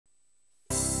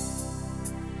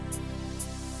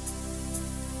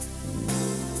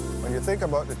you think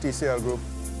about the TCL Group,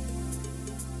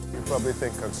 you probably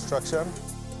think construction,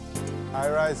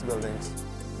 high-rise buildings,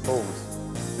 homes.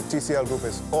 The TCL Group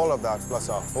is all of that plus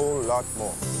a whole lot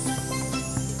more.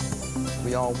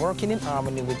 We are working in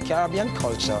harmony with Caribbean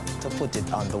culture to put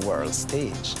it on the world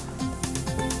stage.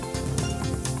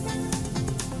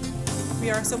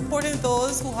 We are supporting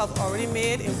those who have already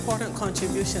made important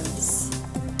contributions.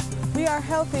 We are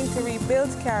helping to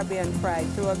rebuild Caribbean pride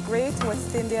through a great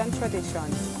West Indian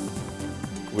tradition.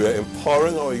 We are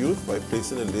empowering our youth by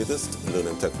placing the latest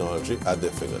learning technology at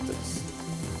their fingertips.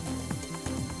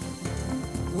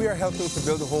 We are helping to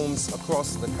build homes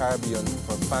across the Caribbean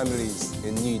for families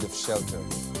in need of shelter.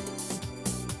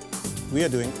 We are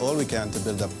doing all we can to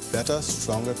build a better,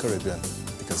 stronger Caribbean,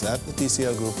 because at the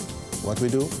TCL Group, what we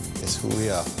do is who we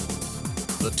are.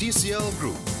 The TCL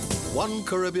Group, one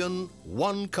Caribbean,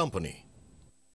 one company.